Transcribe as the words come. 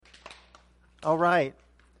All right.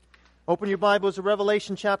 Open your Bibles to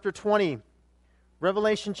Revelation chapter 20.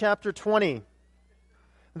 Revelation chapter 20.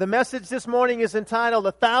 The message this morning is entitled,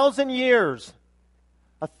 1,000 Years.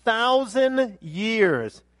 1,000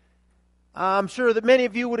 years. I'm sure that many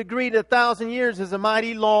of you would agree that 1,000 years is a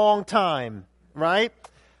mighty long time, right?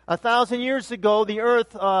 1,000 years ago, the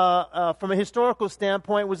earth, from a historical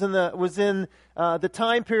standpoint, was in the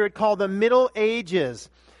time period called the Middle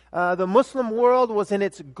Ages. The Muslim world was in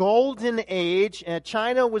its golden age, and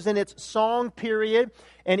China was in its Song period,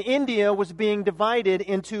 and India was being divided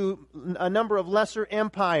into a number of lesser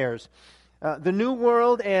empires. The New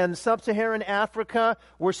World and Sub-Saharan Africa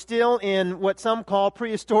were still in what some call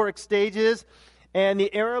prehistoric stages, and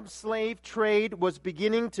the Arab slave trade was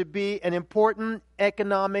beginning to be an important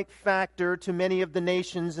economic factor to many of the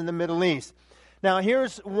nations in the Middle East. Now,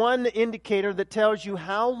 here's one indicator that tells you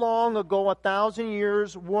how long ago 1,000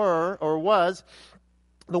 years was.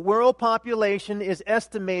 The world population is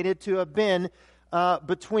estimated to have been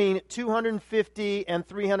between 250 and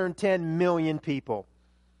 310 million people.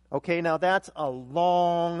 Okay, now that's a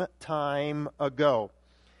long time ago.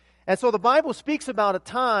 And so the Bible speaks about a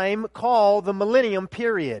time called the millennium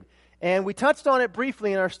period. And we touched on it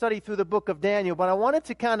briefly in our study through the book of Daniel, but I wanted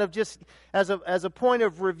to kind of just, as a point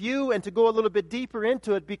of review and to go a little bit deeper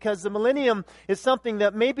into it, because the millennium is something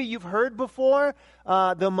that maybe you've heard before,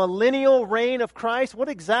 the millennial reign of Christ. What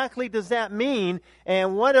exactly does that mean?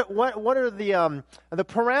 And what are the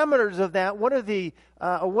parameters of that? What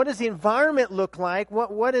does the environment look like?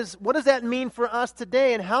 What does that mean for us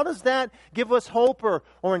today? And how does that give us hope or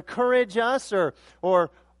encourage us or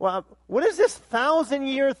well, what is this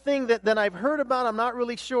 1,000-year thing that I've heard about? I'm not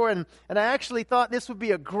really sure. And I actually thought this would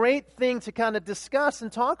be a great thing to kind of discuss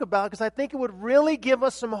and talk about, because I think it would really give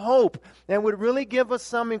us some hope and would really give us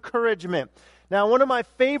some encouragement. Now, one of my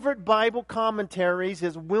favorite Bible commentaries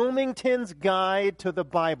is Wilmington's Guide to the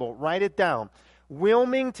Bible. Write it down.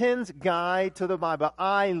 Wilmington's Guide to the Bible.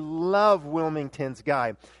 I love Wilmington's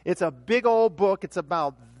Guide. It's a big old book. It's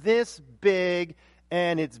about this big,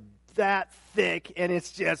 and it's that thick, and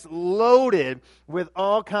it's just loaded with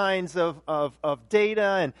all kinds of data,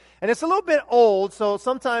 and it's a little bit old, so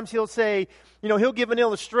sometimes he'll say, he'll give an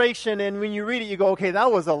illustration, and when you read it, you go, okay, that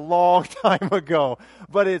was a long time ago,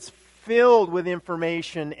 but it's filled with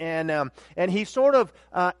information, and he sort of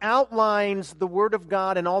outlines the Word of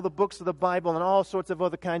God and all the books of the Bible and all sorts of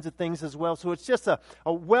other kinds of things as well, so it's just a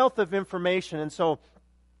wealth of information. And so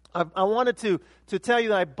I wanted to tell you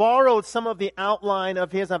that I borrowed some of the outline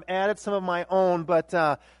of his. I've added some of my own, but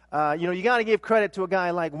you got to give credit to a guy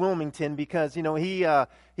like Wilmington, because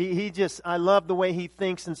he just, I love the way he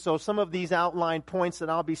thinks, and so some of these outline points that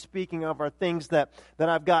I'll be speaking of are things that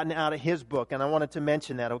I've gotten out of his book, and I wanted to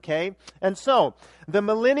mention that. Okay, and so the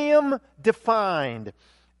millennium defined.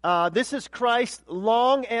 This is Christ's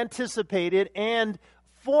long anticipated and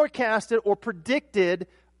forecasted or predicted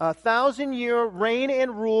 1,000-year reign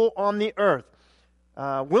and rule on the earth.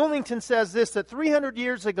 Wilmington says this, that 300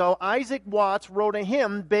 years ago, Isaac Watts wrote a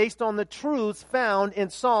hymn based on the truths found in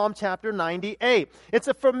Psalm chapter 98. It's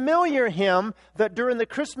a familiar hymn that during the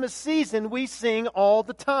Christmas season we sing all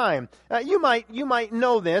the time. You might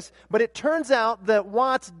know this, but it turns out that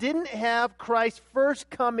Watts didn't have Christ's first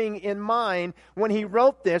coming in mind when he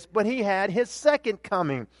wrote this, but he had his second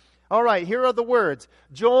coming. All right, here are the words.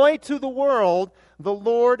 Joy to the world, the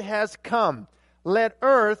Lord has come. Let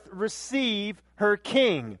earth receive her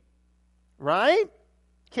King. Right?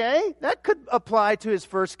 Okay, that could apply to his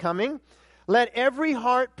first coming. Let every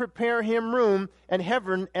heart prepare him room, and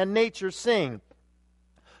heaven and nature sing.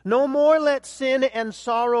 No more let sin and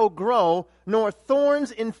sorrow grow, nor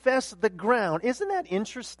thorns infest the ground. Isn't that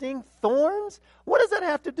interesting? Thorns? What does that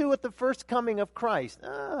have to do with the first coming of Christ?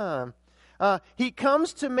 He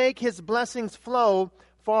comes to make his blessings flow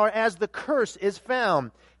far as the curse is found.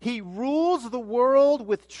 He rules the world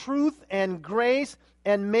with truth and grace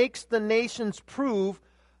and makes the nations prove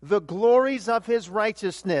the glories of his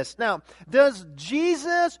righteousness. Now, does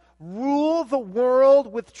Jesus rule the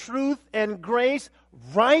world with truth and grace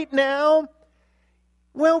right now?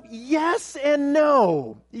 Well, yes and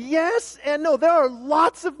no. Yes and no. There are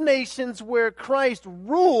lots of nations where Christ's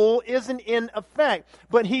rule isn't in effect,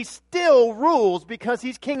 but he still rules because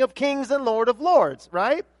he's King of Kings and Lord of Lords,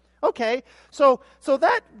 right? Okay, so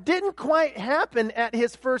that didn't quite happen at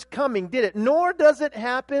his first coming, did it? Nor does it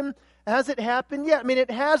happen, has it happened yet? I mean,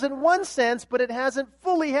 it has in one sense, but it hasn't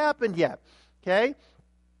fully happened yet, okay?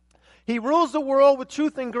 He rules the world with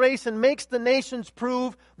truth and grace and makes the nations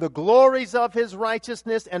prove the glories of his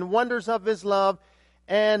righteousness and wonders of his love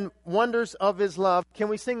and wonders of his love. Can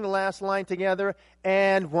we sing the last line together?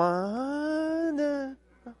 And wonder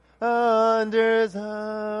Under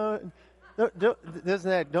the...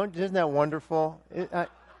 Isn't that wonderful?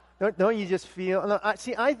 Don't you just feel... No,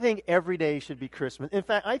 I think every day should be Christmas. In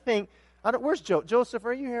fact, I think... where's Joseph?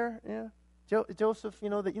 Are you here? Yeah. Joseph,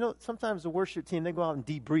 sometimes the worship team, they go out and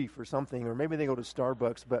debrief or something, or maybe they go to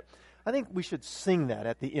Starbucks, but I think we should sing that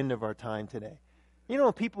at the end of our time today.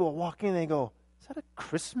 People will walk in and they go, is that a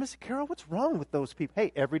Christmas carol? What's wrong with those people?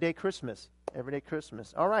 Hey, everyday Christmas. Everyday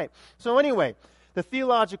Christmas. All right. So anyway, the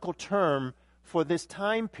theological term for this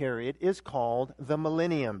time period is called the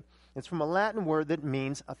millennium. It's from a Latin word that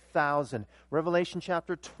means 1,000. Revelation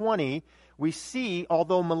chapter 20, we see,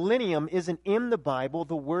 although millennium isn't in the Bible,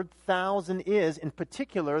 the word 1,000 is. In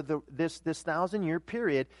particular, this 1,000-year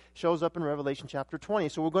period shows up in Revelation chapter 20.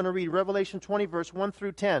 So we're going to read Revelation 20, verse 1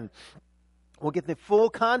 through 10. We'll get the full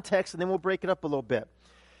context, and then we'll break it up a little bit. It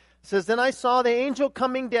says, Then I saw the angel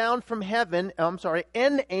coming down from heaven,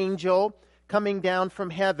 an angel coming down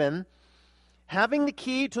from heaven, having the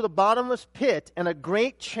key to the bottomless pit and a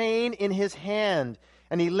great chain in his hand.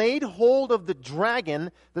 And he laid hold of the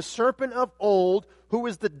dragon, the serpent of old, who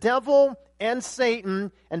is the devil and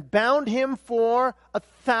Satan, and bound him for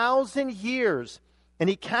 1,000 years. And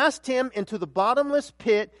he cast him into the bottomless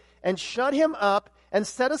pit and shut him up and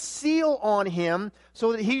set a seal on him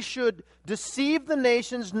so that he should deceive the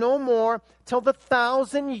nations no more till the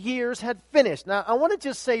 1,000 years had finished. Now, I want to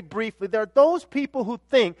just say briefly, there are those people who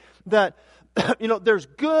think that there's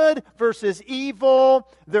good versus evil,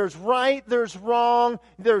 there's right, there's wrong,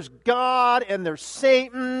 there's God and there's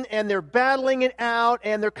Satan, and they're battling it out,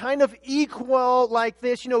 and they're kind of equal like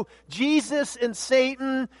this, Jesus and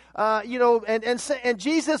Satan, and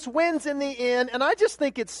Jesus wins in the end. And I just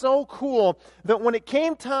think it's so cool that when it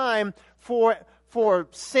came time for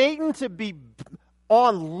Satan to be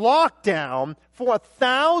on lockdown for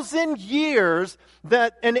 1,000 years,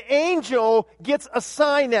 that an angel gets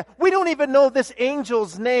assigned that. We don't even know this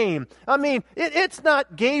angel's name. I mean, it's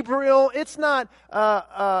not Gabriel. It's not,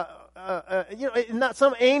 not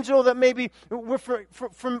some angel that maybe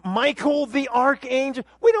from Michael the archangel.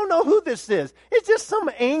 We don't know who this is. It's just some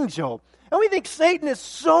angel. And we think Satan is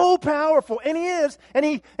so powerful, and he is, and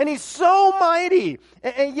he's so mighty.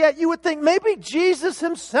 And yet you would think maybe Jesus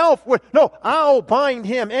himself would, no, I'll bind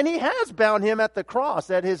him. And he has bound him at the cross,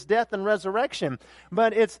 at his death and resurrection.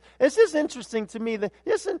 But it's just interesting to me that,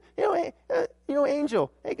 listen,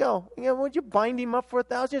 angel, hey, go. Would you bind him up for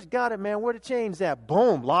 1,000 years? Got it, man. Where the chains at?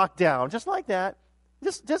 Boom, locked down. Just like that.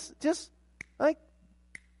 Just like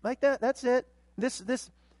that. That's it.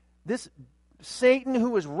 This Satan,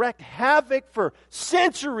 who has wreaked havoc for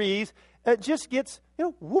centuries, just gets,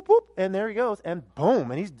 whoop, whoop, and there he goes, and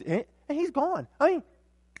boom, and he's gone. I mean,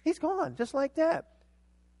 he's gone, just like that.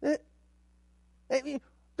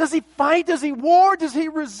 Does he fight? Does he war? Does he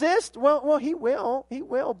resist? Well, he will,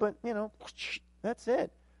 but, that's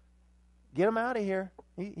it. Get him out of here.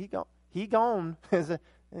 He gone, as a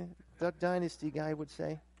Duck Dynasty guy would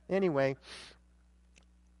say. Anyway,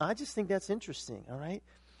 I just think that's interesting, all right?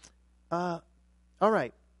 All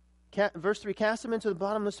right. Verse 3, cast him into the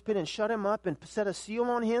bottomless pit and shut him up and set a seal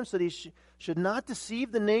on him so that he should not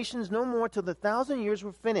deceive the nations no more till the 1,000 years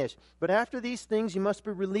were finished. But after these things you must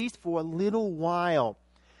be released for a little while.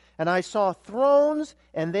 And I saw thrones,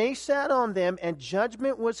 and they sat on them, and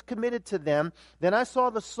judgment was committed to them. Then I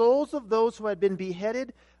saw the souls of those who had been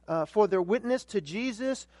beheaded for their witness to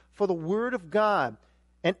Jesus, for the word of God,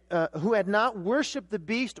 and who had not worshipped the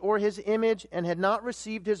beast or his image, and had not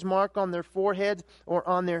received his mark on their foreheads or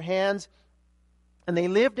on their hands. And they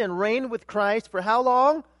lived and reigned with Christ for how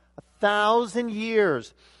long? 1,000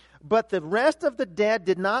 years. But the rest of the dead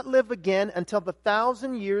did not live again until the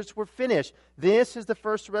 1,000 years were finished. This is the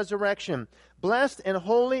first resurrection. Blessed and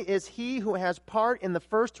holy is he who has part in the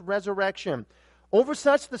first resurrection. Over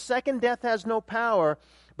such the second death has no power,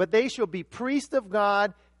 but they shall be priests of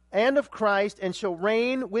God and of Christ, and shall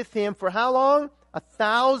reign with him for how long?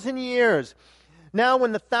 1,000 years. Now,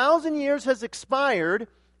 when the 1,000 years has expired,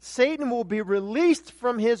 Satan will be released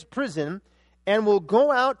from his prison and will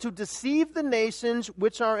go out to deceive the nations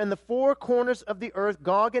which are in the four corners of the earth,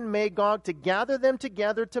 Gog and Magog, to gather them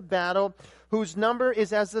together to battle, whose number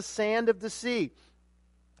is as the sand of the sea.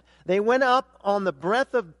 They went up on the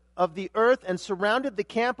breadth of the earth and surrounded the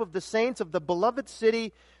camp of the saints of the beloved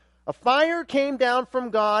city. A fire came down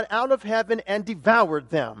from God out of heaven and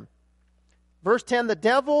devoured them. Verse 10, the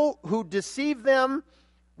devil who deceived them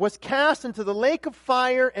was cast into the lake of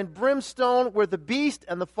fire and brimstone where the beast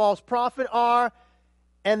and the false prophet are,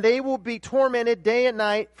 and they will be tormented day and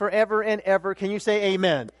night forever and ever. Can you say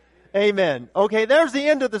amen? Amen. Okay, there's the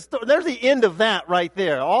end of the story. There's the end of that right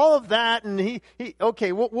there. All of that, and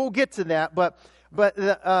okay, we'll get to that. But But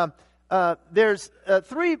there's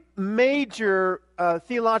three major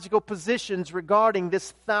theological positions regarding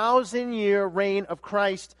this 1,000-year reign of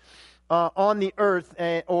Christ on the earth,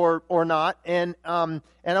 or not. And I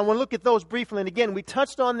want to look at those briefly. And again, we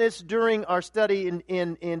touched on this during our study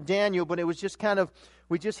in Daniel, but it was just kind of,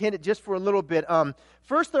 we just hit it just for a little bit.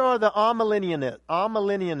 First, there are the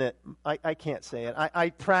amillennialists. I can't say it. I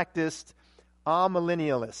practiced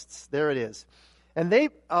amillennialists. There it is. And they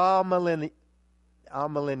millennialist.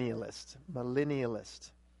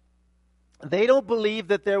 They don't believe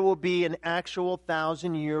that there will be an actual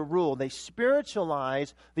 1,000-year rule. They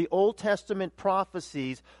spiritualize the Old Testament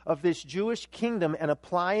prophecies of this Jewish kingdom and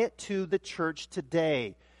apply it to the church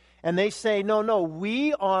today. And they say, no,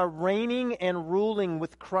 we are reigning and ruling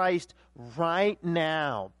with Christ right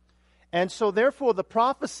now. And so, therefore, the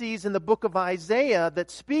prophecies in the book of Isaiah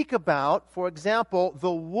that speak about, for example,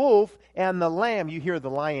 the wolf and the lamb. You hear the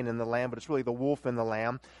lion and the lamb, but it's really the wolf and the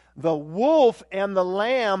lamb. The wolf and the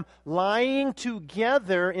lamb lying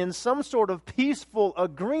together in some sort of peaceful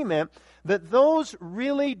agreement, that those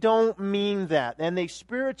really don't mean that. And they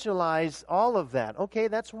spiritualize all of that. Okay,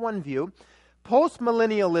 that's one view.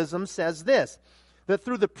 Postmillennialism says this, that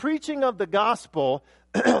through the preaching of the gospel,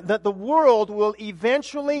 that the world will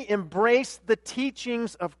eventually embrace the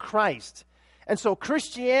teachings of Christ. And so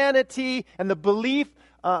Christianity and the belief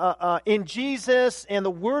in Jesus and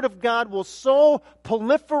the Word of God will so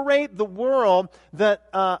proliferate the world that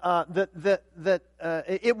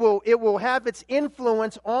it will have its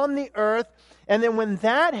influence on the earth. And then when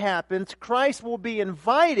that happens, Christ will be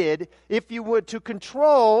invited, if you would, to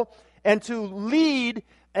control and to lead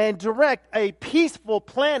and direct a peaceful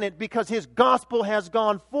planet, because his gospel has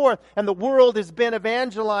gone forth and the world has been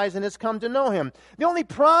evangelized and has come to know him. The only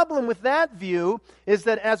problem with that view is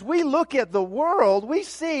that as we look at the world, we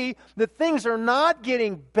see that things are not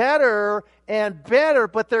getting better and better,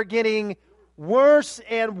 but they're getting worse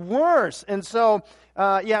and worse. And so,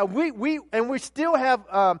 we still have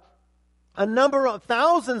a number of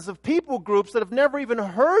thousands of people groups that have never even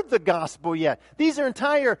heard the gospel yet. These are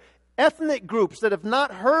entire ethnic groups that have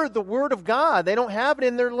not heard the Word of God. They don't have it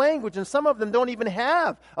in their language, and some of them don't even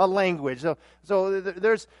have a language. So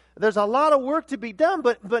there's a lot of work to be done,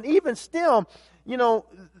 but even still,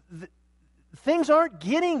 things aren't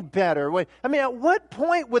getting better. I mean, at what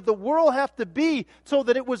point would the world have to be so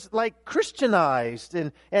that it was like Christianized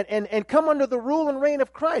and come under the rule and reign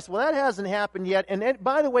of Christ? Well, that hasn't happened yet. And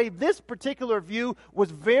by the way, this particular view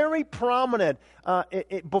was very prominent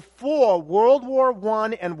before World War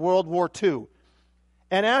I and World War II.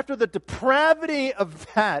 And after the depravity of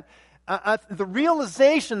that, the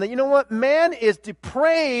realization that, man is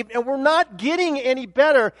depraved and we're not getting any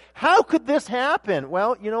better. How could this happen?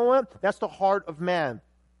 Well, you know what? That's the heart of man.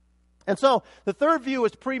 And so the third view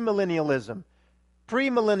is premillennialism.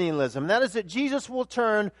 Premillennialism. That is that Jesus will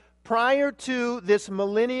turn prior to this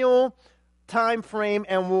millennial time frame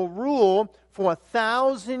and will rule for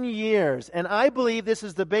 1,000 years. And I believe this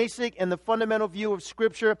is the basic and the fundamental view of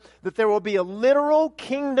Scripture, that there will be a literal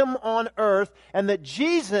kingdom on earth and that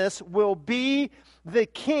Jesus will be the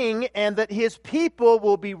king and that his people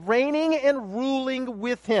will be reigning and ruling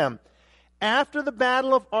with him. After the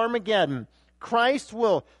Battle of Armageddon, Christ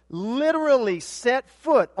will literally set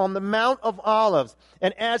foot on the Mount of Olives.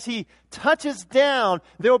 And as he touches down,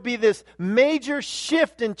 there will be this major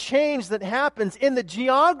shift and change that happens in the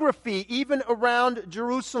geography, even around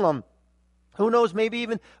Jerusalem. Who knows, maybe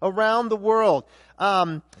even around the world.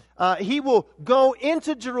 He will go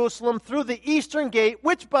into Jerusalem through the eastern gate,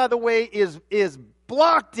 which, by the way, is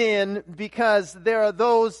blocked in because there are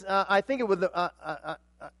those, I think it was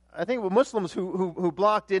Muslims who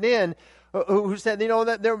blocked it in, who said,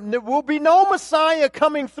 that there will be no Messiah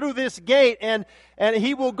coming through this gate, and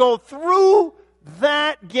he will go through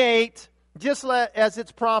that gate, just as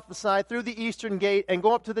it's prophesied, through the eastern gate, and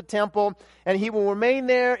go up to the temple, and he will remain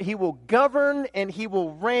there. He will govern, and he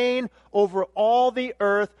will reign over all the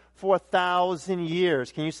earth for 1,000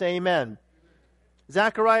 years. Can you say amen?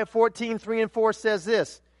 Zechariah 14:3-4 says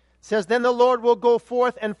this. Says, then the Lord will go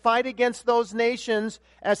forth and fight against those nations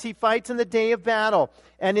as he fights in the day of battle.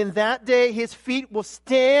 And in that day his feet will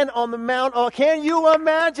stand on the mount. Oh, can you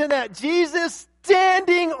imagine that? Jesus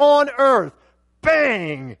standing on earth.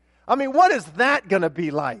 Bang! I mean, what is that going to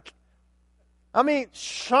be like? I mean,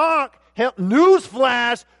 shock,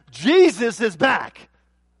 newsflash, Jesus is back.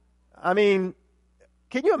 I mean,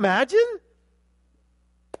 can you imagine?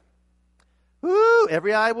 Woo,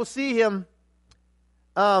 every eye will see him.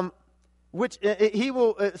 Which he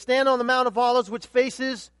will stand on the Mount of Olives, which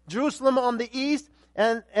faces Jerusalem on the east,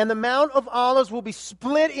 and the Mount of Olives will be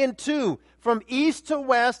split in two from east to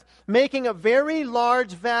west, making a very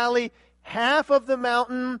large valley. Half of the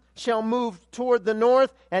mountain shall move toward the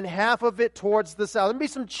north, and half of it towards the south. There'll be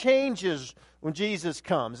some changes when Jesus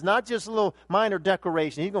comes. Not just a little minor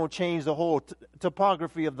decoration. He's going to change the whole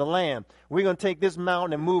topography of the land. We're going to take this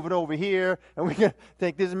mountain and move it over here, and we're going to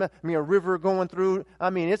take this a river going through.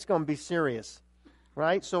 I mean, it's going to be serious.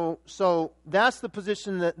 Right? So that's the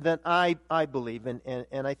position that I believe,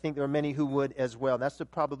 and I think there are many who would as well. That's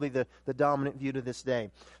probably the dominant view to this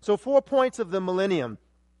day. So 4 points of the millennium.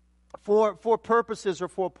 Four purposes or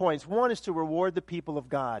 4 points. One is to reward the people of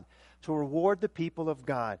God. To reward the people of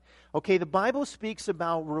God. Okay, the Bible speaks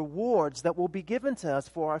about rewards that will be given to us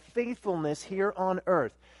for our faithfulness here on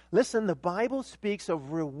earth. Listen, the Bible speaks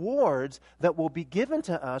of rewards that will be given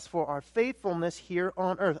to us for our faithfulness here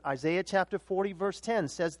on earth. Isaiah chapter 40 verse 10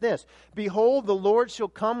 says this, "Behold, the Lord shall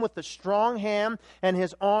come with a strong hand, and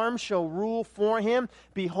his arm shall rule for him.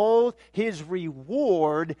 Behold, his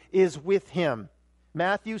reward is with him."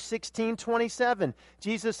 Matthew 16:27,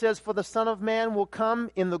 Jesus says, "For the Son of Man will come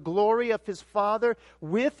in the glory of his Father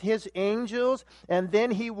with his angels, and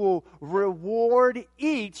then he will reward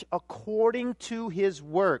each according to his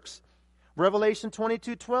works." Revelation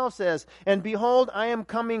 22:12 says, "And behold, I am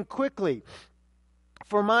coming quickly,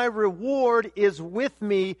 for my reward is with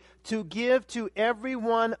me to give to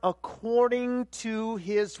everyone according to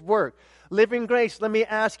his work." Living Grace, let me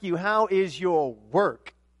ask you, how is your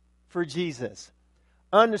work for Jesus?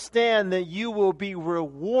 Understand that you will be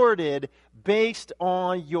rewarded based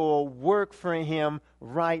on your work for him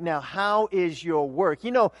right now. How is your work?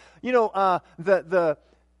 The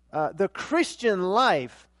Christian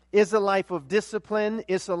life is a life of discipline.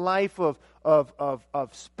 It's a life of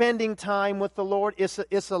spending time with the Lord.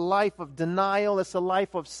 It's a life of denial. It's a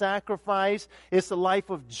life of sacrifice. It's a life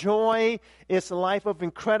of joy. It's a life of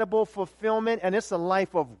incredible fulfillment. And it's a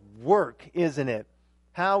life of work, isn't it?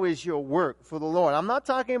 How is your work for the Lord? I'm not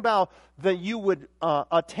talking about that you would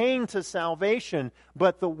attain to salvation,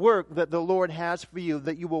 but the work that the Lord has for you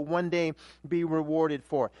that you will one day be rewarded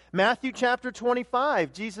for. Matthew chapter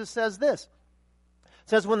 25, Jesus says this. It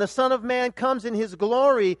says, "When the Son of Man comes in his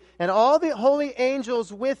glory and all the holy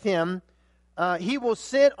angels with him, he will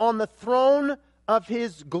sit on the throne of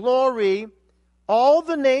his glory. All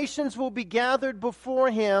the nations will be gathered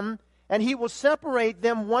before him, and he will separate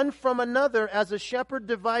them one from another as a shepherd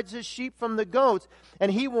divides his sheep from the goats.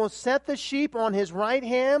 And he will set the sheep on his right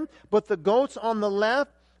hand, but the goats on the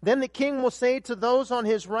left. Then the king will say to those on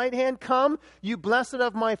his right hand, 'Come, you blessed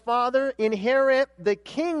of my Father, inherit the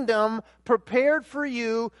kingdom prepared for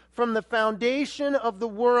you from the foundation of the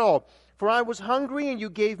world. For I was hungry, and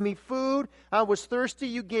you gave me food. I was thirsty,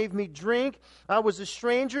 you gave me drink. I was a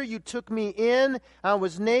stranger, you took me in. I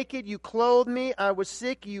was naked, you clothed me. I was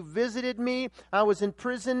sick, you visited me. I was in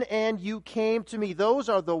prison, and you came to me.' Those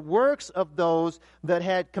are the works of those that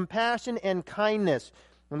had compassion and kindness."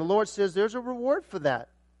 And the Lord says there's a reward for that.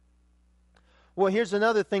 Well, here's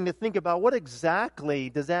another thing to think about. What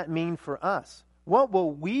exactly does that mean for us? What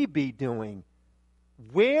will we be doing?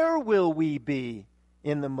 Where will we be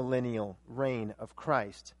in the millennial reign of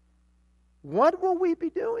Christ? What will we be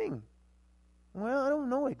doing? Well, I don't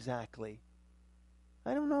know exactly. But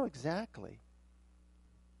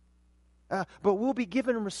we'll be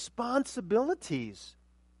given responsibilities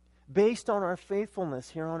based on our faithfulness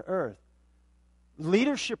here on earth.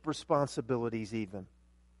 Leadership responsibilities even.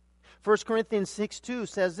 1 Corinthians 6:2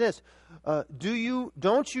 says this,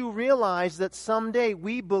 don't you realize that someday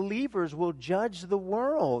we believers will judge the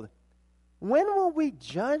world? When will we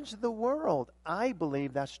judge the world? I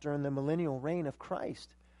believe that's during the millennial reign of Christ,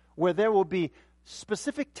 where there will be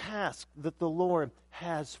specific tasks that the Lord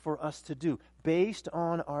has for us to do based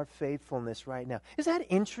on our faithfulness right now. Is that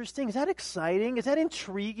interesting? Is that exciting? Is that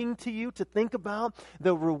intriguing to you to think about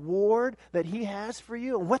the reward that he has for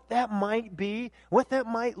you and what that might be, what that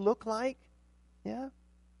might look like? Yeah?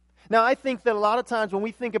 Now, I think that a lot of times when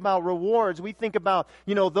we think about rewards, we think about,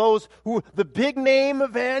 those who, the big name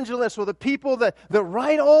evangelists or the people that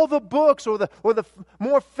write all the books or the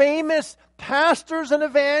more famous pastors and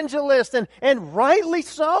evangelists, and rightly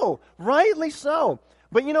so.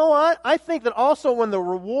 But you know what? I think that also when the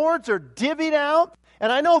rewards are divvied out,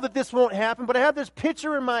 and I know that this won't happen, but I have this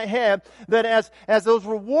picture in my head that as those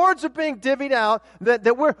rewards are being divvied out,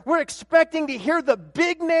 that we're expecting to hear the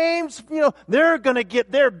big names, they're going to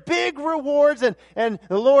get their big rewards, and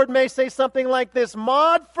the Lord may say something like this,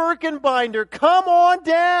 "Maud Firkenbinder, come on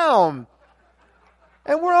down."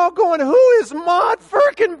 And we're all going, who is Maud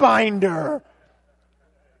Firkenbinder?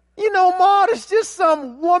 Maud is just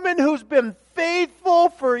some woman who's been faithful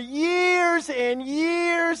for years and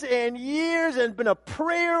years and years and been a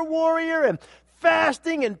prayer warrior and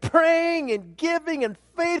fasting and praying and giving and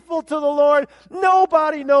faithful to the Lord.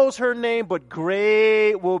 Nobody knows her name, but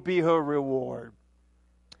great will be her reward.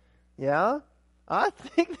 Yeah? I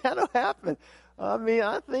think that'll happen.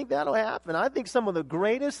 I think that'll happen. I think some of the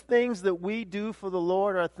greatest things that we do for the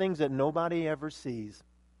Lord are things that nobody ever sees.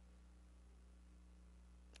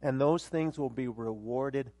 And those things will be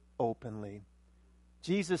rewarded openly.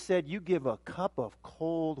 Jesus said, you give a cup of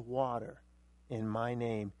cold water in my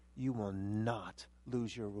name, you will not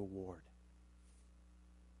lose your reward.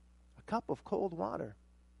 A cup of cold water.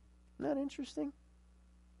 Isn't that interesting?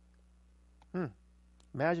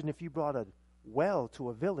 Imagine if you brought a well to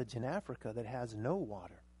a village in Africa that has no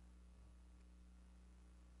water.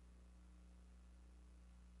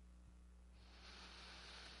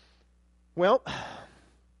 Well,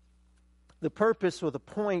 the purpose or the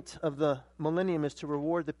point of the millennium is to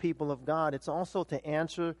reward the people of God. It's also to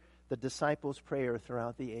answer the disciples' prayer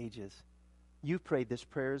throughout the ages. You've prayed this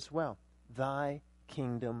prayer as well. Thy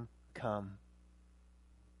kingdom come.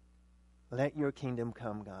 Let your kingdom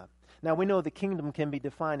come, God. Now, we know the kingdom can be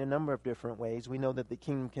defined a number of different ways. We know that the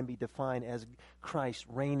kingdom can be defined as Christ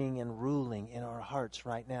reigning and ruling in our hearts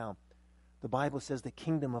right now. The Bible says the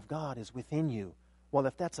kingdom of God is within you. Well,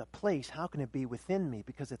 if that's a place, how can it be within me?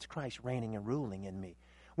 Because it's Christ reigning and ruling in me.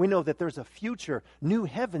 We know that there's a future new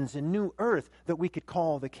heavens and new earth that we could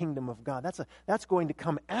call the kingdom of God. That's going to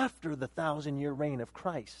come after the 1,000-year reign of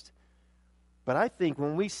Christ. But I think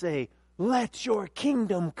when we say, let your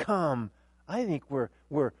kingdom come, I think we're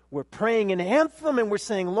praying an anthem and we're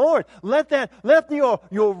saying, Lord, let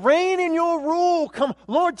your reign and your rule come.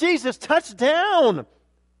 Lord Jesus, touch down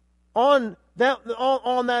on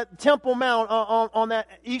that Temple Mount, on that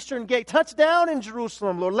eastern gate. Touch down in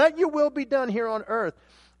Jerusalem, Lord. Let your will be done here on earth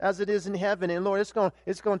as it is in heaven. And Lord, it's going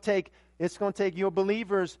to take your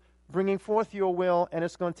believers bringing forth your will, and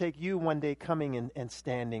it's going to take you one day coming and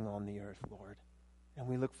standing on the earth, Lord. And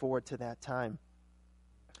we look forward to that time.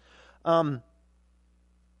 To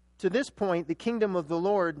this point, the kingdom of the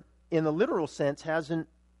Lord, in the literal sense, hasn't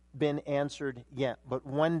been answered yet. But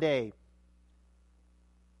one day,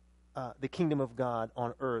 the kingdom of God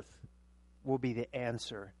on earth will be the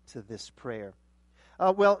answer to this prayer.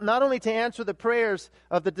 Well, not only to answer the prayers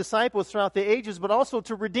of the disciples throughout the ages, but also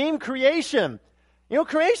to redeem creation. You know,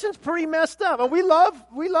 creation's pretty messed up, and we love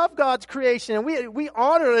God's creation, and we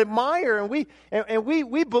honor and admire, and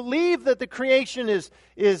we believe that the creation is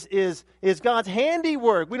God's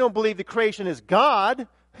handiwork. We don't believe the creation is God.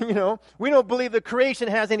 You know, we don't believe the creation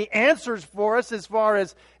has any answers for us as far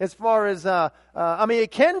as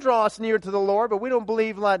it can draw us near to the Lord, but we don't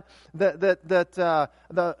believe that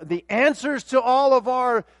the answers to all of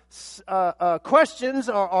our questions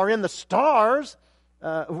are in the stars.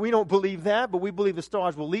 We don't believe that, but we believe the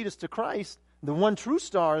stars will lead us to Christ, the one true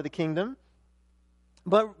star of the kingdom.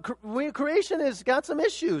 But creation has got some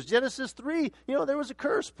issues. Genesis 3, there was a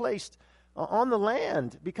curse placed on the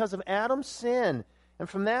land because of Adam's sin. And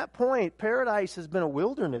from that point, paradise has been a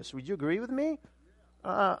wilderness. Would you agree with me?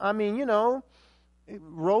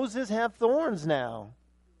 Roses have thorns now.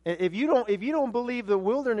 If you don't believe the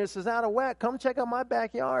wilderness is out of whack, come check out my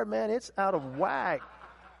backyard, man. It's out of whack.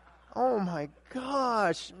 Oh my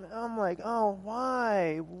gosh. I'm like,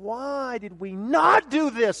 why? Why did we not do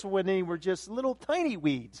this when they were just little tiny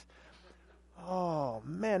weeds? Oh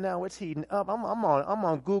man, now it's heating up. I'm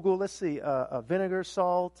on Google. Let's see, vinegar,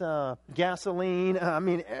 salt, gasoline. I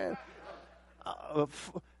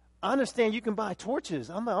understand you can buy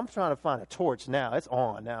torches. I'm trying to find a torch now. It's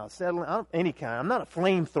on now. Settling any kind. I'm not a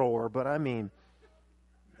flamethrower, but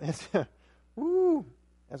it's woo.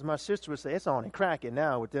 As my sister would say, it's on and cracking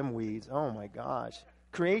now with them weeds. Oh my gosh,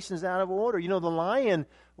 creation's out of order. The lion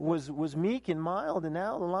was meek and mild, and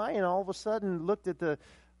now the lion all of a sudden looked at that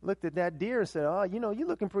deer and said, "Oh, you're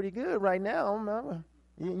looking pretty good right now.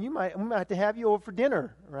 We might have to have you over for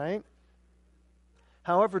dinner, right?"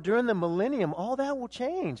 However, during the millennium, all that will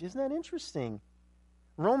change. Isn't that interesting?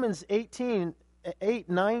 Romans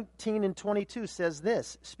 8:19 and 22 says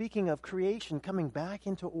this, speaking of creation coming back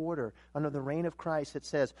into order under the reign of Christ, it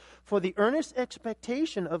says, "For the earnest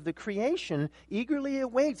expectation of the creation eagerly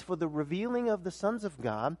awaits for the revealing of the sons of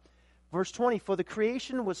God." Verse 20, "For the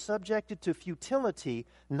creation was subjected to futility,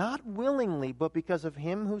 not willingly, but because of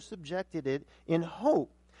him who subjected it in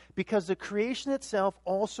hope. Because the creation itself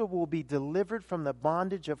also will be delivered from the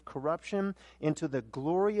bondage of corruption into the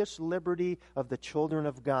glorious liberty of the children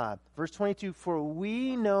of God." Verse 22, "For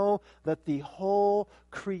we know that the whole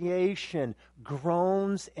creation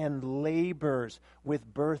groans and labors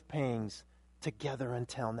with birth pains together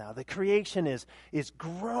until now. The creation is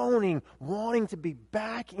groaning, wanting to be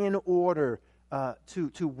back in order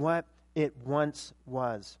to what it once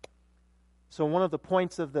was. So one of the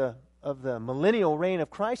points of the millennial reign of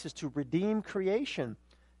Christ is to redeem creation,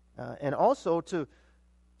 and also to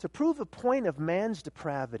prove the point of man's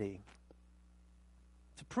depravity.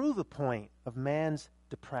 To prove the point of man's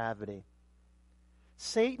depravity.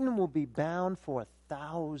 Satan will be bound for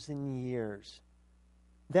 1,000 years.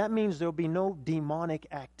 That means there will be no demonic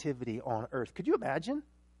activity on earth. Could you imagine?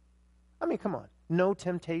 I mean, come on. No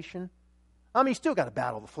temptation. I mean, you still got to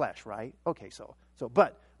battle the flesh, right? Okay,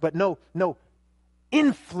 but no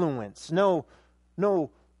influence, no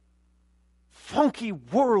funky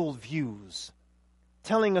worldviews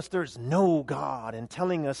telling us there's no God and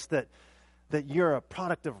telling us that you're a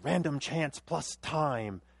product of random chance plus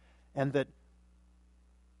time, and that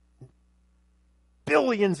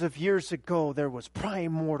billions of years ago there was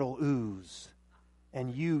primordial ooze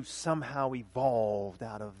and you somehow evolved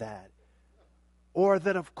out of that. Or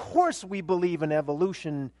that of course we believe in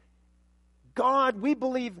evolution. We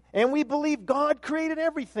believe God created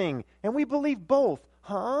everything, and we believe both.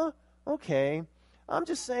 Huh? Okay. I'm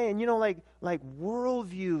just saying, like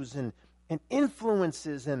worldviews and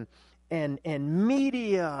influences and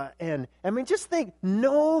media, and I mean, just think,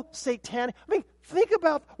 no satanic. I mean, think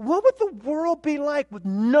about what would the world be like with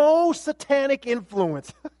no satanic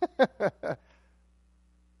influence.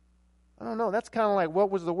 I don't know. That's kind of like,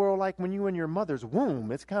 what was the world like when you were in your mother's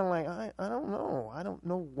womb? It's kind of like, I don't know. I don't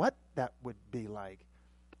know what that would be like.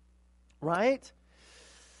 Right?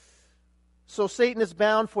 So Satan is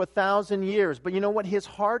bound for 1,000 years. But you know what? His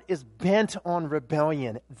heart is bent on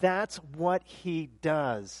rebellion. That's what he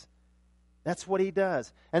does. That's what he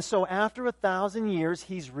does. And so after 1,000 years,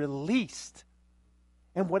 he's released.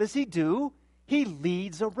 And what does he do? He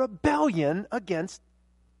leads a rebellion against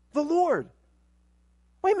the Lord.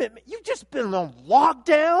 Wait a minute, you've just been on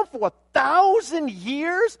lockdown for 1,000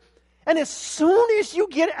 years, and as soon as you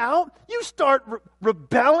get out, you start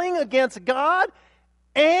rebelling against God,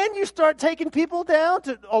 and you start taking people down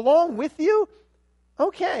along with you?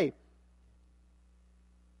 Okay.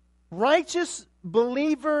 Righteous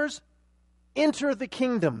believers enter the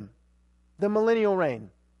kingdom, the millennial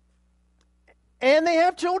reign. And they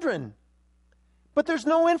have children. But there's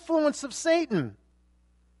no influence of Satan.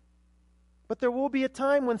 But there will be a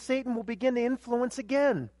time when Satan will begin to influence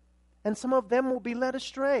again. And some of them will be led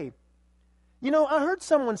astray. You know, I heard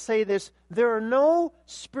someone say this. There are no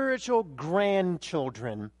spiritual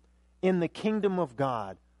grandchildren in the kingdom of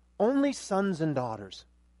God. Only sons and daughters.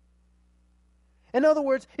 In other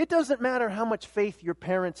words, it doesn't matter how much faith your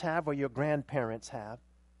parents have or your grandparents have.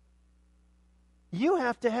 You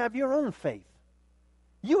have to have your own faith.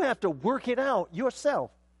 You have to work it out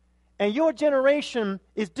yourself. And your generation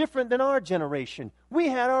is different than our generation. We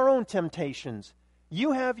had our own temptations.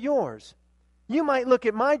 You have yours. You might look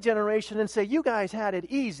at my generation and say, you guys had it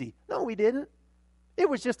easy. No, we didn't. It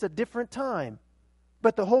was just a different time.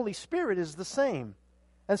 But the Holy Spirit is the same.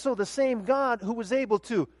 And so the same God who was able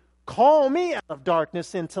to call me out of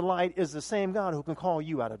darkness into light is the same God who can call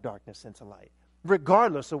you out of darkness into light,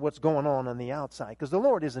 regardless of what's going on the outside. Because the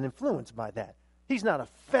Lord isn't influenced by that. He's not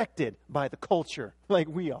affected by the culture like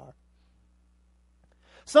we are.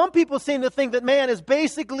 Some people seem to think that man is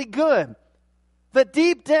basically good. That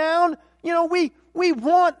deep down, we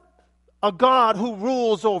want a God who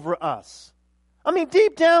rules over us. I mean,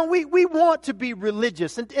 deep down, we want to be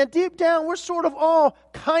religious. And deep down, we're sort of all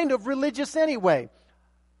kind of religious anyway.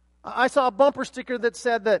 I saw a bumper sticker that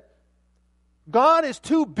said that God is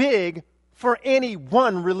too big for any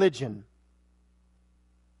one religion.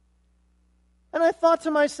 And I thought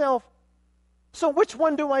to myself, so which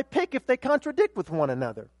one do I pick if they contradict with one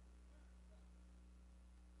another?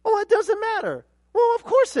 Oh, it doesn't matter. Well, of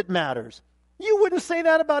course it matters. You wouldn't say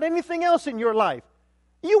that about anything else in your life.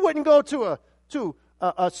 You wouldn't go to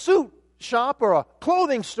a suit shop or a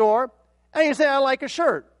clothing store and you say, I like a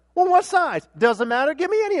shirt. Well, what size? Doesn't matter. Give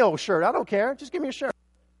me any old shirt. I don't care. Just give me a shirt.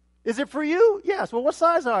 Is it for you? Yes. Well, what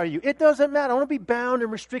size are you? It doesn't matter. I want to be bound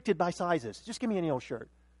and restricted by sizes. Just give me any old shirt.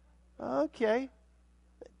 Okay.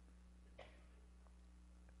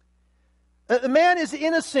 The man is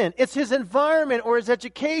innocent. It's his environment or his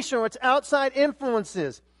education or its outside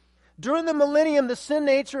influences. During the millennium, the sin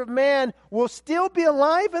nature of man will still be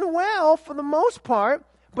alive and well for the most part,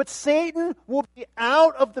 but Satan will be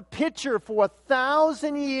out of the picture for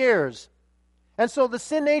 1,000 years. And so the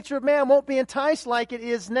sin nature of man won't be enticed like it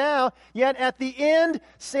is now. Yet at the end,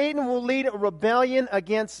 Satan will lead a rebellion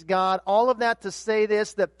against God. All of that to say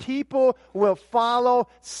this, that people will follow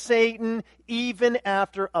Satan even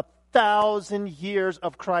after 1,000 years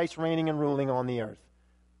of Christ reigning and ruling on the earth.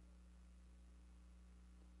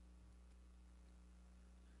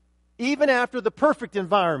 Even after the perfect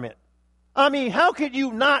environment. I mean, how could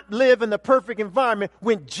you not live in the perfect environment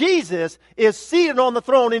when Jesus is seated on the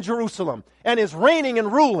throne in Jerusalem and is reigning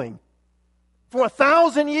and ruling for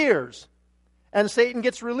 1,000 years? And Satan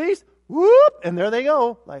gets released, whoop, and there they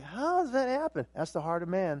go. Like, how does that happen? That's the heart of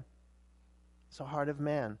man. It's the heart of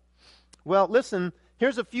man. Well, listen,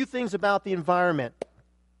 here's a few things about the environment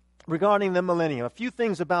regarding the millennium. A few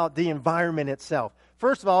things about the environment itself.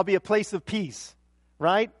 First of all, it'll be a place of peace,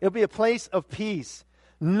 right? It'll be a place of peace.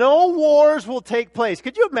 No wars will take place.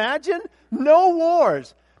 Could you imagine? No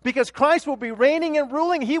wars. Because Christ will be reigning and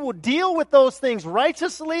ruling. He will deal with those things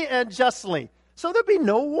righteously and justly. So there'll be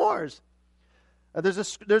no wars. There's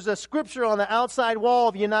a scripture on the outside wall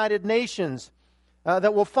of the United Nations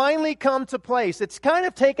that will finally come to place. It's kind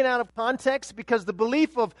of taken out of context because the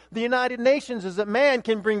belief of the United Nations is that man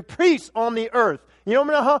can bring peace on the earth. You want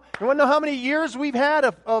to know how many years we've had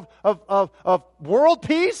of world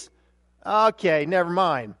peace? Okay, never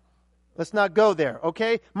mind. Let's not go there,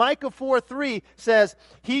 okay? Micah 4:3 says,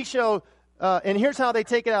 he shall, and here's how they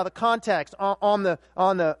take it out of the context. On the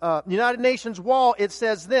United Nations wall, it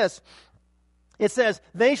says this. It says,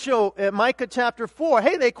 they shall, Micah chapter 4,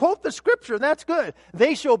 hey, they quote the scripture, that's good.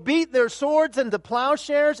 They shall beat their swords into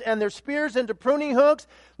plowshares and their spears into pruning hooks.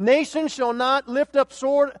 Nation shall not lift up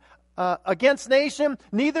sword against nation,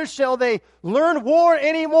 neither shall they learn war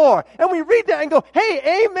anymore. And we read that and go,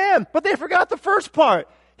 hey, amen. But they forgot the first part.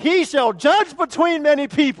 He shall judge between many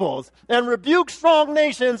peoples and rebuke strong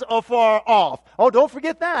nations afar off. Oh, don't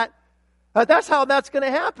forget that. That's how that's going to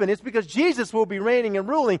happen. It's because Jesus will be reigning and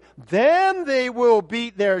ruling. Then they will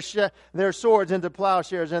beat their swords into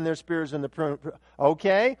plowshares and their spears into prune.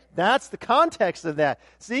 Okay, that's the context of that.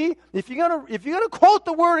 See, if you're gonna quote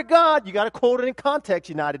the Word of God, you got to quote it in context.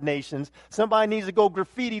 United Nations. Somebody needs to go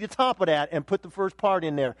graffiti the top of that and put the first part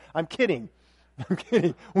in there. I'm kidding. I'm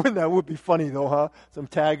kidding. Wouldn't that would be funny though, huh? Some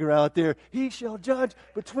tagger out there. He shall judge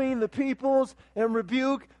between the peoples and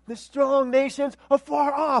rebuke the strong nations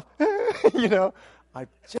afar off. You know, I'm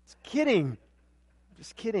just kidding.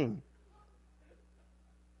 Just kidding.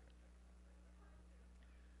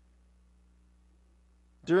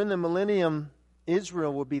 During the millennium,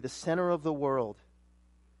 Israel will be the center of the world.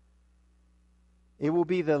 It will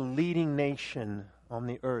be the leading nation on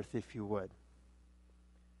the earth, if you would.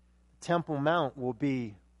 Temple Mount will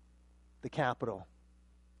be the capital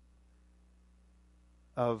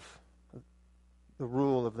of the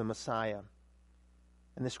rule of the Messiah.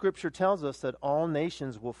 And the scripture tells us that all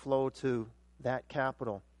nations will flow to that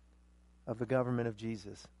capital of the government of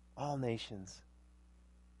Jesus. All nations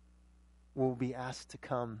will be asked to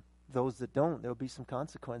come. Those that don't, there will be some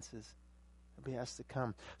consequences. They'll be asked to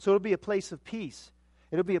come. So it'll be a place of peace.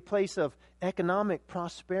 It'll be a place of economic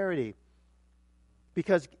prosperity.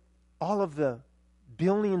 Because all of the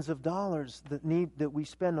billions of dollars that we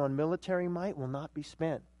spend on military might will not be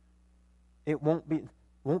spent. It won't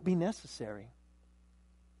be necessary.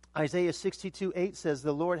 Isaiah 62:8 says,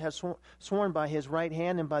 the Lord has sworn by his right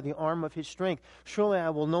hand and by the arm of his strength. Surely I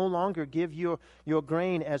will no longer give your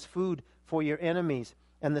grain as food for your enemies,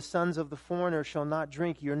 and the sons of the foreigner shall not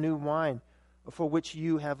drink your new wine for which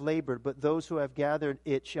you have labored, but those who have gathered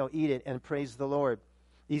it shall eat it and praise the Lord.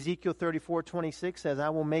 Ezekiel 34:26 says, I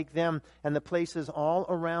will make them and the places all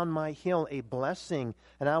around my hill a blessing,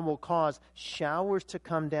 and I will cause showers to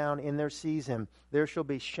come down in their season. There shall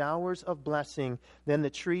be showers of blessing. Then the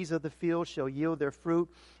trees of the field shall yield their fruit,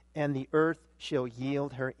 and the earth shall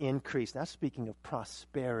yield her increase. That's speaking of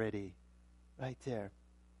prosperity right there.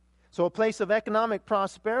 So a place of economic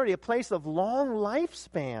prosperity, a place of long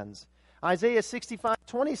lifespans. Isaiah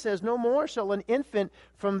 65:20 says, no more shall an infant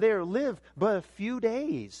from there live but a few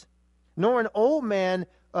days, nor an old man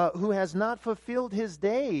who has not fulfilled his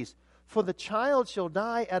days. For the child shall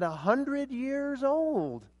die at 100 years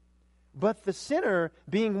old, but the sinner,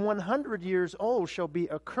 being 100 years old, shall be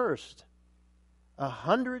accursed.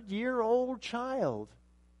 100-year-old child.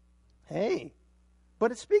 Hey,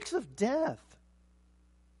 but it speaks of death.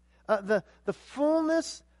 The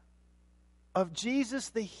fullness of Jesus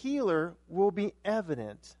the healer will be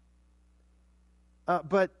evident.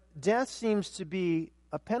 But death seems to be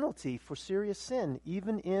a penalty for serious sin,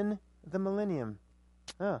 even in the millennium.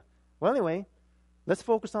 Well, anyway, let's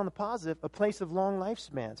focus on the positive, a place of long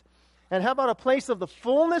lifespans. And how about a place of the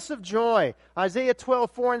fullness of joy? Isaiah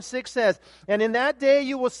 12:4-6 says, "And in that day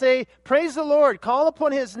you will say, Praise the Lord, call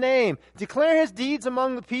upon his name, declare his deeds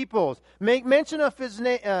among the peoples, make mention of his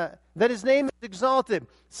name, that his name is exalted.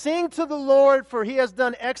 Sing to the Lord, for he has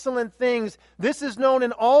done excellent things. This is known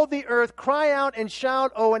in all the earth. Cry out and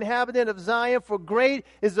shout, O inhabitant of Zion, for great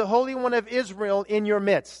is the Holy One of Israel in your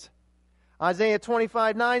midst." Isaiah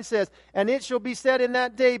 25:9 says, "And it shall be said in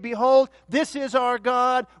that day, Behold, this is our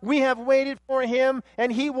God. We have waited for him,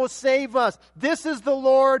 and he will save us. This is the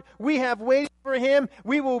Lord. We have waited for him.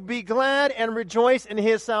 We will be glad and rejoice in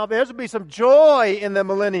his salvation." There will be some joy in the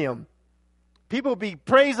millennium. People will be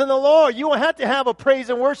praising the Lord. You won't have to have a praise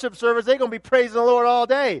and worship service. They're going to be praising the Lord all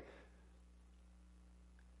day.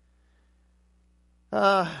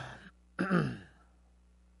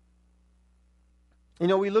 You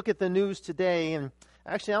know, we look at the news today, and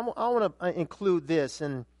actually I want to include this,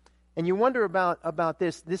 and you wonder about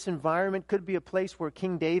this. This environment could be a place where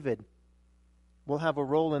King David will have a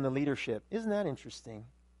role in the leadership. Isn't that interesting?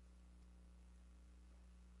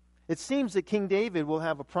 It seems that King David will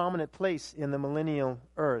have a prominent place in the millennial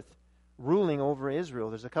earth, ruling over Israel.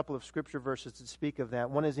 There's a couple of scripture verses that speak of that.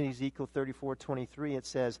 One is in Ezekiel 34:23. It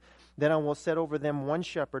says, "Then I will set over them one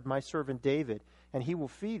shepherd, my servant David, and he will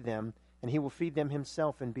feed them, and he will feed them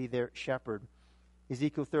himself and be their shepherd."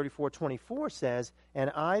 Ezekiel 34:24 says, "And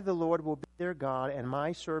I, the Lord, will be their God, and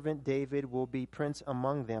my servant David will be prince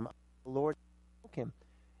among them. The Lord spoke him."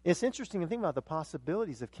 It's interesting to think about the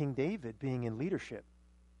possibilities of King David being in leadership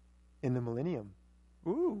in the millennium.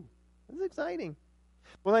 Ooh, this is exciting.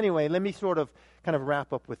 Well, anyway, let me kind of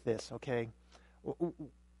wrap up with this, okay?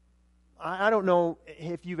 I don't know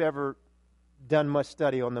if you've ever done much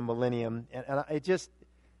study on the millennium, and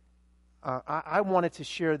I wanted to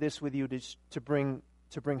share this with you to bring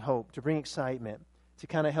hope, to bring excitement, to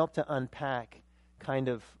kind of help to unpack kind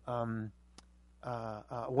of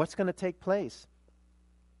what's going to take place.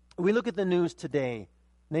 We look at the news today.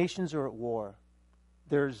 Nations are at war.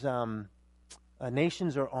 There's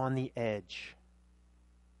nations are on the edge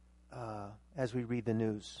as we read the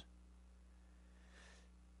news.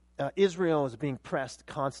 Israel is being pressed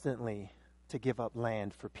constantly to give up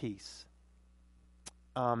land for peace.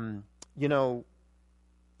 You know,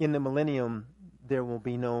 in the millennium, there will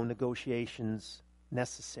be no negotiations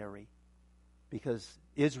necessary because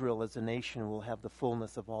Israel as a nation will have the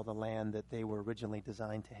fullness of all the land that they were originally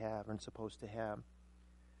designed to have and supposed to have.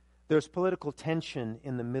 There's political tension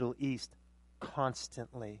in the Middle East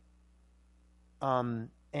constantly.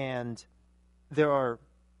 And there are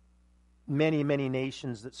many, many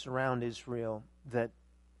nations that surround Israel that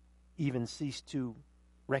even cease to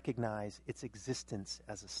recognize its existence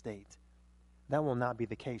as a state. That will not be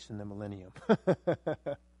the case in the millennium.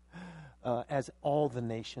 As all the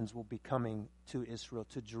nations will be coming to Israel,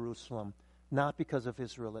 to Jerusalem, not because of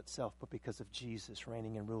Israel itself, but because of Jesus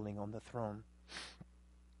reigning and ruling on the throne.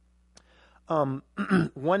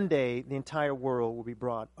 One day, the entire world will be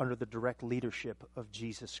brought under the direct leadership of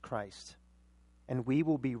Jesus Christ, and we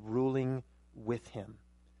will be ruling with him.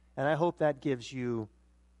 And I hope that gives you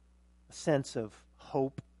a sense of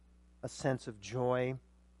hope, a sense of joy,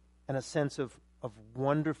 and a sense of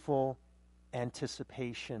wonderful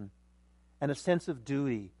anticipation, and a sense of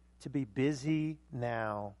duty to be busy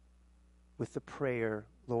now with the prayer,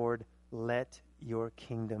 Lord, let your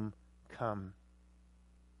kingdom come.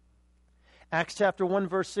 Acts chapter 1,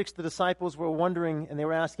 verse 6, the disciples were wondering, and they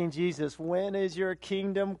were asking Jesus, when is your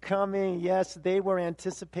kingdom coming? Yes, they were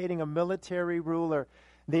anticipating a military ruler.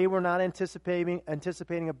 They were not anticipating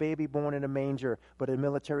a baby born in a manger, but a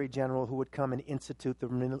military general who would come and institute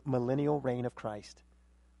the millennial reign of Christ.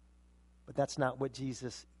 But that's not what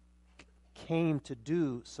Jesus came to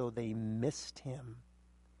do, so they missed him.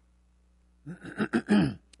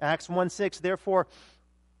 Acts 1:6, therefore,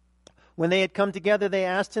 when they had come together, they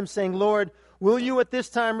asked him, saying, Lord, will you at this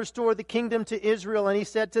time restore the kingdom to Israel? And he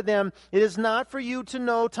said to them, it is not for you to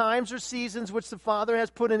know times or seasons which the Father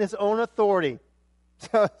has put in his own authority.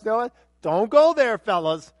 So, don't go there,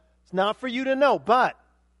 fellas. It's not for you to know. But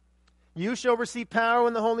you shall receive power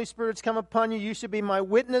when the Holy Spirit's come upon you. You should be my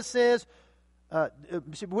witnesses.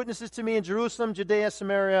 Witnesses to me in Jerusalem, Judea,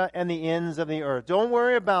 Samaria, and the ends of the earth. Don't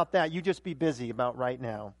worry about that. You just be busy about right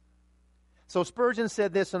now. So Spurgeon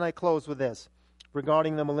said this, and I close with this,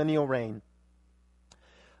 regarding the millennial reign.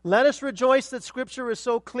 Let us rejoice that Scripture is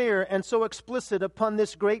so clear and so explicit upon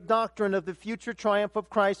this great doctrine of the future triumph of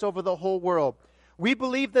Christ over the whole world. We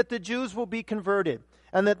believe that the Jews will be converted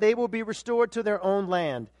and that they will be restored to their own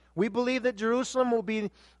land. We believe that Jerusalem will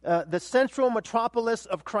be the central metropolis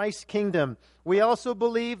of Christ's kingdom. We also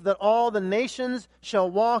believe that all the nations shall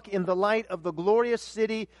walk in the light of the glorious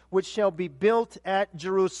city which shall be built at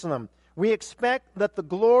Jerusalem. We expect that the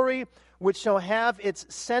glory which shall have its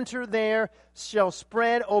center there shall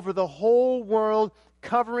spread over the whole world,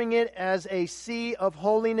 covering it as a sea of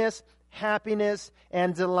holiness, happiness,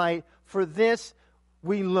 and delight. For this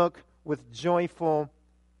we look with joyful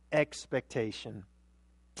expectation.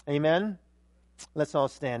 Amen? Let's all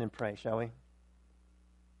stand and pray, shall we?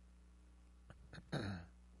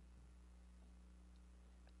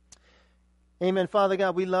 Amen. Father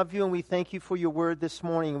God, we love you and we thank you for your word this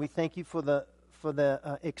morning. We thank you for the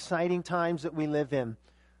exciting times that we live in.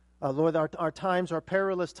 Lord, our times are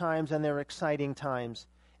perilous times and they're exciting times.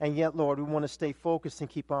 And yet, Lord, we want to stay focused and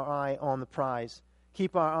keep our eye on the prize.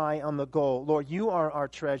 Keep our eye on the goal. Lord, you are our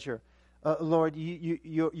treasure. Lord,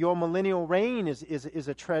 your millennial reign is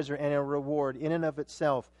a treasure and a reward in and of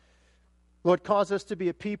itself. Lord, cause us to be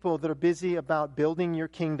a people that are busy about building your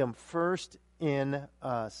kingdom first in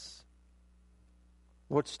us.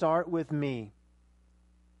 Lord, start with me.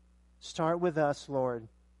 Start with us, Lord.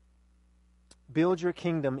 Build your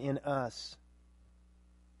kingdom in us.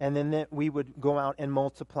 And then that we would go out and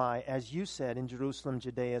multiply, as you said, in Jerusalem,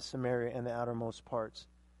 Judea, Samaria, and the outermost parts.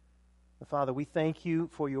 Father, we thank you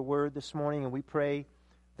for your word this morning, and we pray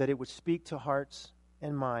that it would speak to hearts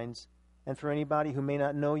and minds. And for anybody who may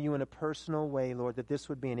not know you in a personal way, Lord, that this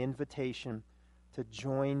would be an invitation to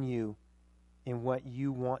join you in what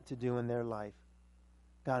you want to do in their life.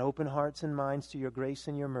 God, open hearts and minds to your grace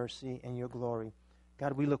and your mercy and your glory.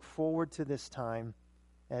 God, we look forward to this time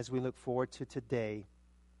as we look forward to today.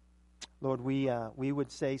 Lord, we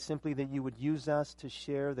would say simply that you would use us to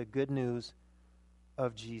share the good news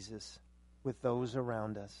of Jesus with those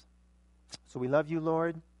around us. So we love you,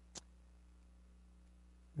 Lord.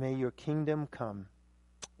 May your kingdom come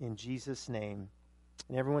in Jesus' name.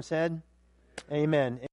 And everyone said, amen.